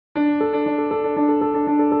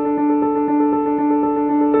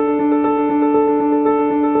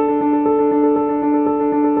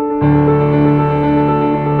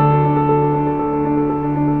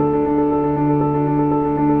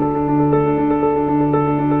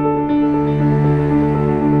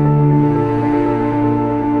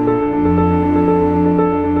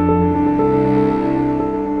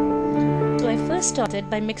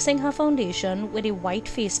by mixing her foundation with a white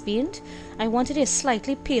face paint. I wanted a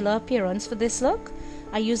slightly paler appearance for this look.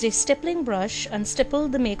 I used a stippling brush and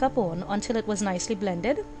stippled the makeup on until it was nicely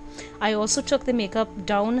blended. I also took the makeup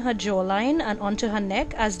down her jawline and onto her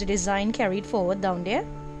neck as the design carried forward down there.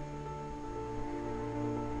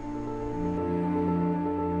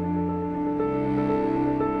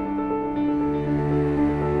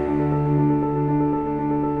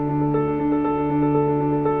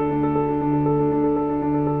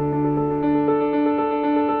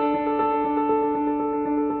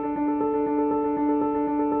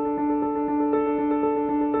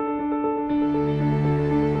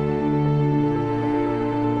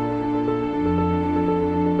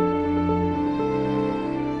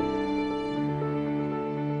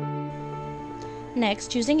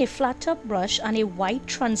 Next, using a flat top brush and a white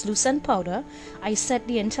translucent powder, I set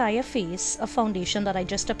the entire face of foundation that I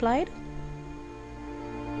just applied.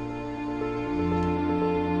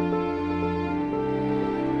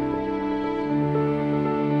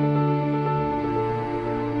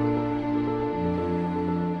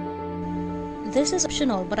 This is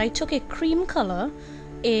optional, but I took a cream color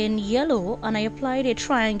in yellow and I applied a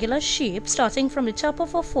triangular shape starting from the top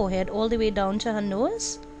of her forehead all the way down to her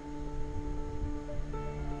nose.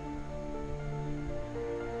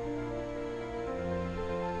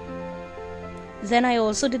 Then I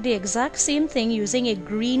also did the exact same thing using a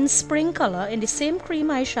green spring color in the same cream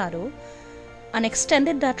eyeshadow and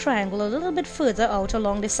extended that triangle a little bit further out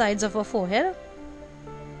along the sides of her forehead,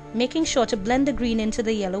 making sure to blend the green into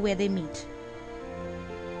the yellow where they meet.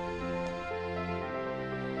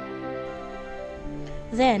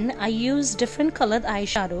 Then I used different colored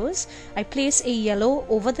eyeshadows. I placed a yellow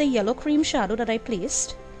over the yellow cream shadow that I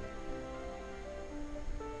placed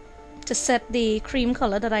to set the cream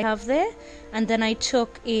color that I have there, and then I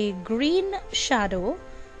took a green shadow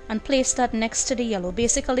and placed that next to the yellow,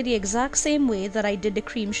 basically the exact same way that I did the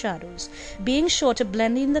cream shadows, being sure to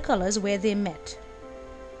blend in the colors where they met.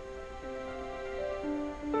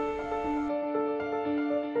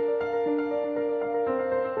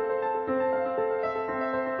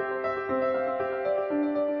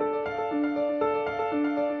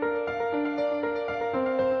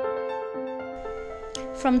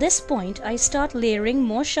 From this point, I start layering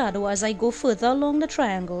more shadow as I go further along the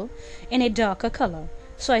triangle in a darker color.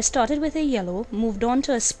 So I started with a yellow, moved on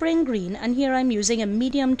to a spring green, and here I'm using a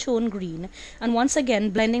medium tone green, and once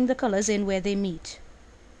again blending the colors in where they meet.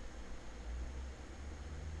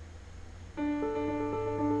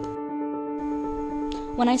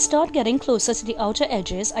 When I start getting closer to the outer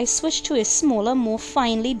edges, I switch to a smaller, more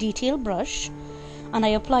finely detailed brush, and I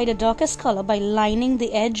apply the darkest color by lining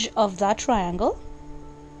the edge of that triangle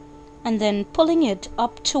and then pulling it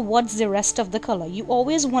up towards the rest of the color. You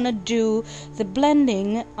always want to do the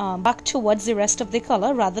blending back towards the rest of the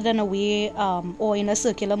color rather than away or in a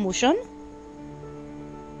circular motion.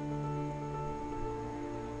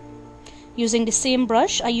 Using the same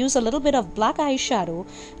brush, I use a little bit of black eyeshadow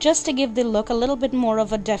just to give the look a little bit more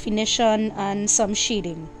of a definition and some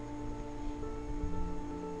shading.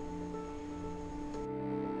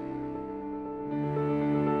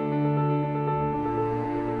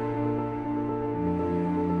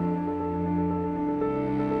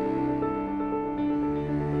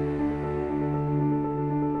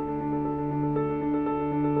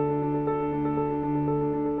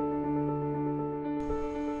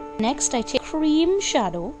 Next, I take cream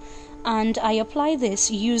shadow and I apply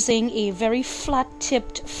this using a very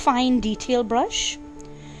flat-tipped fine detail brush.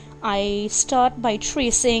 I start by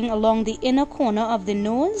tracing along the inner corner of the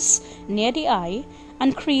nose near the eye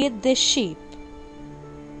and create this shape.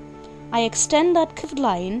 I extend that curved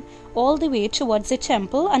line all the way towards the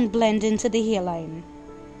temple and blend into the hairline.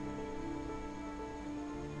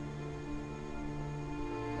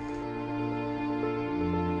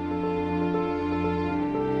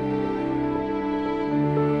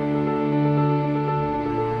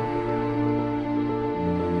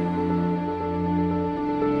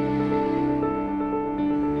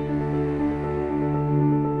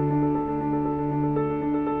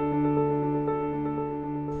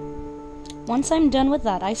 Once I'm done with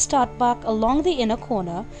that, I start back along the inner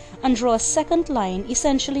corner and draw a second line,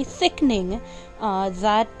 essentially thickening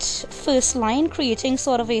that first line, creating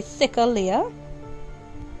sort of a thicker layer.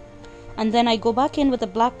 And then I go back in with a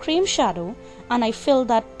black cream shadow and I fill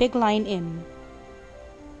that big line in.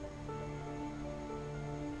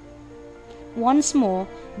 Once more,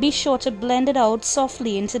 be sure to blend it out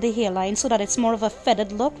softly into the hairline so that it's more of a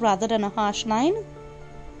feathered look rather than a harsh line.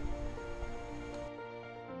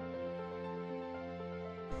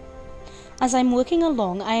 As I'm working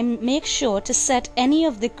along, I make sure to set any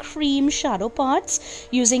of the cream shadow parts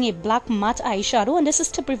using a black matte eyeshadow, and this is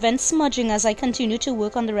to prevent smudging as I continue to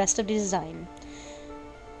work on the rest of the design.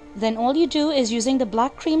 Then all you do is, using the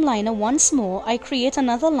black cream liner once more, I create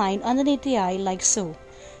another line underneath the eye like so,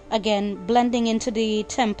 again blending into the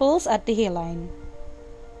temples at the hairline.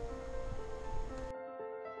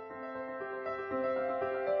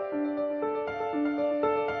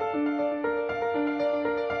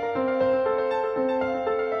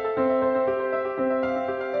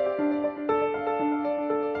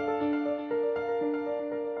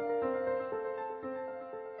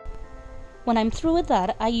 When I'm through with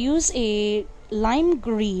that, I use a lime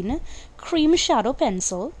green cream shadow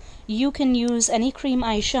pencil. You can use any cream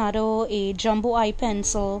eyeshadow, a jumbo eye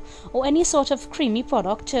pencil, or any sort of creamy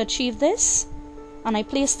product to achieve this. And I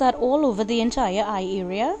place that all over the entire eye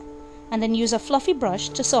area, and then use a fluffy brush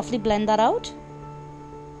to softly blend that out.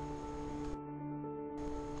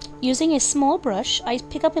 Using a small brush, I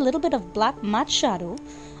pick up a little bit of black matte shadow,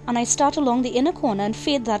 and I start along the inner corner and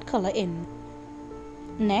fade that color in.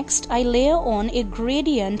 Next, I layer on a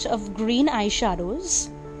gradient of green eyeshadows,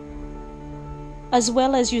 as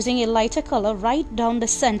well as using a lighter color right down the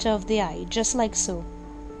center of the eye, just like so.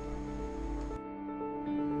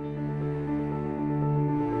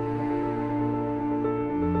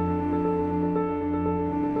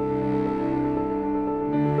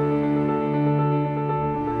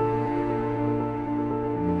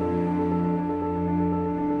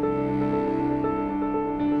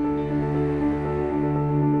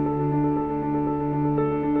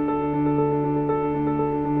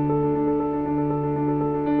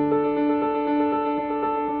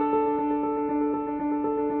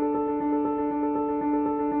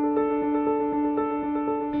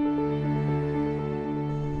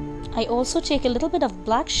 I also take a little bit of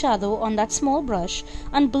black shadow on that small brush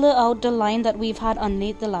and blur out the line that we've had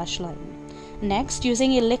underneath the lash line. Next,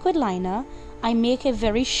 using a liquid liner, I make a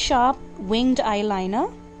very sharp winged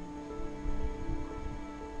eyeliner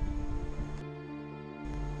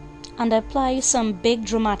and apply some big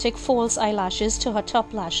dramatic false eyelashes to her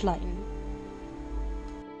top lash line.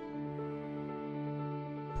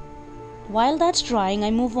 While that's drying, I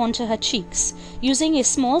move on to her cheeks. Using a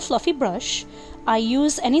small fluffy brush, I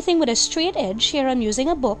use anything with a straight edge. Here I'm using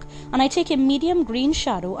a book, and I take a medium green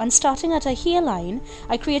shadow, and starting at her hairline,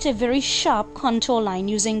 I create a very sharp contour line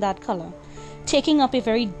using that color. Taking up a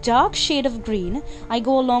very dark shade of green, I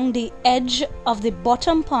go along the edge of the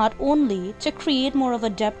bottom part only to create more of a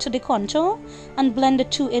depth to the contour and blend the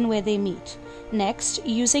two in where they meet. Next,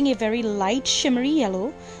 using a very light shimmery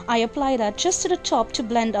yellow, I apply that just to the top to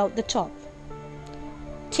blend out the top.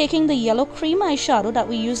 Taking the yellow cream eyeshadow that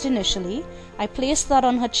we used initially, I place that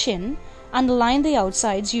on her chin and line the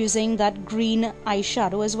outsides using that green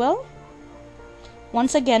eyeshadow as well.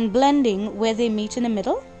 Once again blending where they meet in the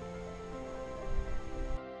middle.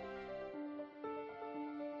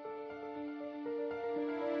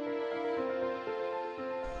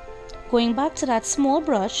 Going back to that small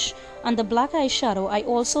brush and the black eyeshadow, I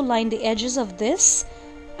also line the edges of this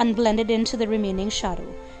and blend it into the remaining shadow.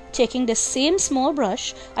 Taking the same small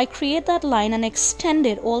brush, I create that line and extend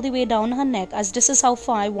it all the way down her neck, as this is how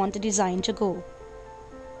far I want the design to go.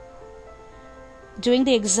 Doing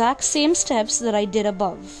the exact same steps that I did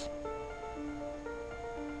above.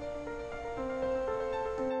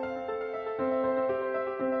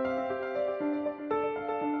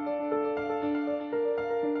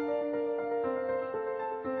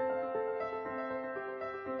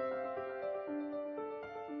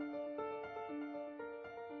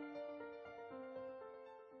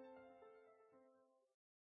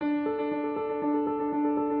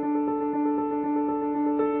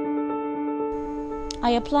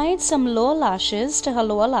 I applied some lower lashes to her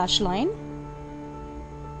lower lash line,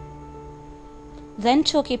 then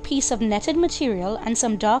took a piece of netted material and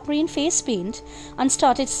some dark green face paint and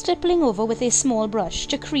started stippling over with a small brush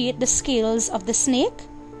to create the scales of the snake.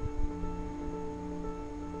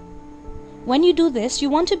 When you do this, you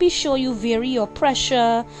want to be sure you vary your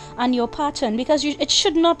pressure and your pattern, because it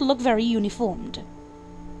should not look very uniformed.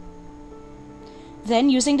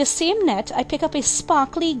 Then, using the same net, I pick up a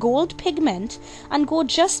sparkly gold pigment and go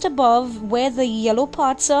just above where the yellow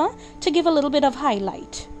parts are to give a little bit of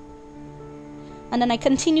highlight. And then I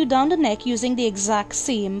continue down the neck using the exact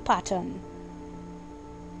same pattern.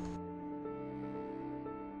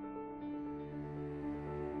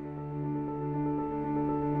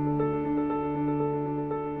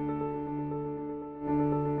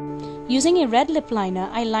 Using a red lip liner,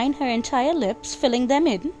 I line her entire lips, filling them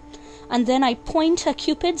in. And then I point her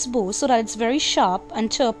cupid's bow so that it's very sharp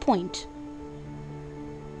and to a point.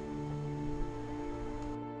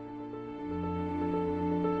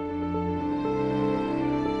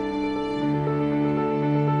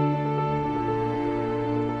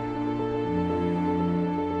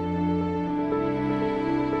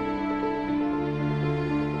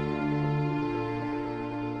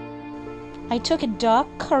 I took a dark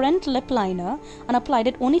currant lip liner and applied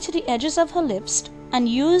it only to the edges of her lips, and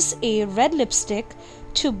used a red lipstick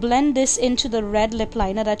to blend this into the red lip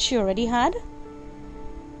liner that she already had.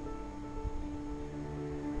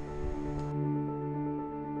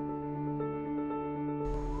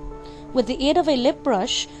 With the aid of a lip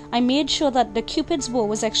brush, I made sure that the Cupid's bow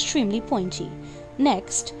was extremely pointy.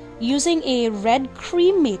 Next, using a red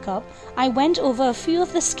cream makeup, I went over a few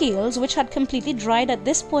of the scales, which had completely dried at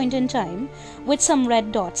this point in time, with some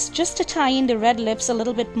red dots, just to tie in the red lips a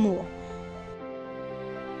little bit more.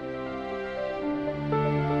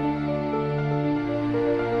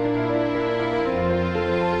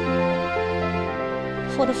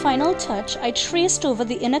 For the final touch, I traced over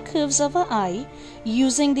the inner curves of her eye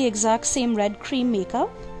using the exact same red cream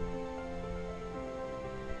makeup.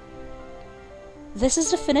 This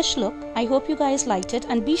is the finished look. I hope you guys liked it,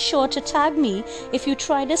 and be sure to tag me if you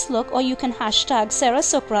try this look, or you can hashtag Sarah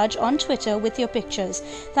Sookraj on Twitter with your pictures.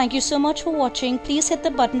 Thank you so much for watching. Please hit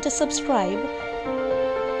the button to subscribe.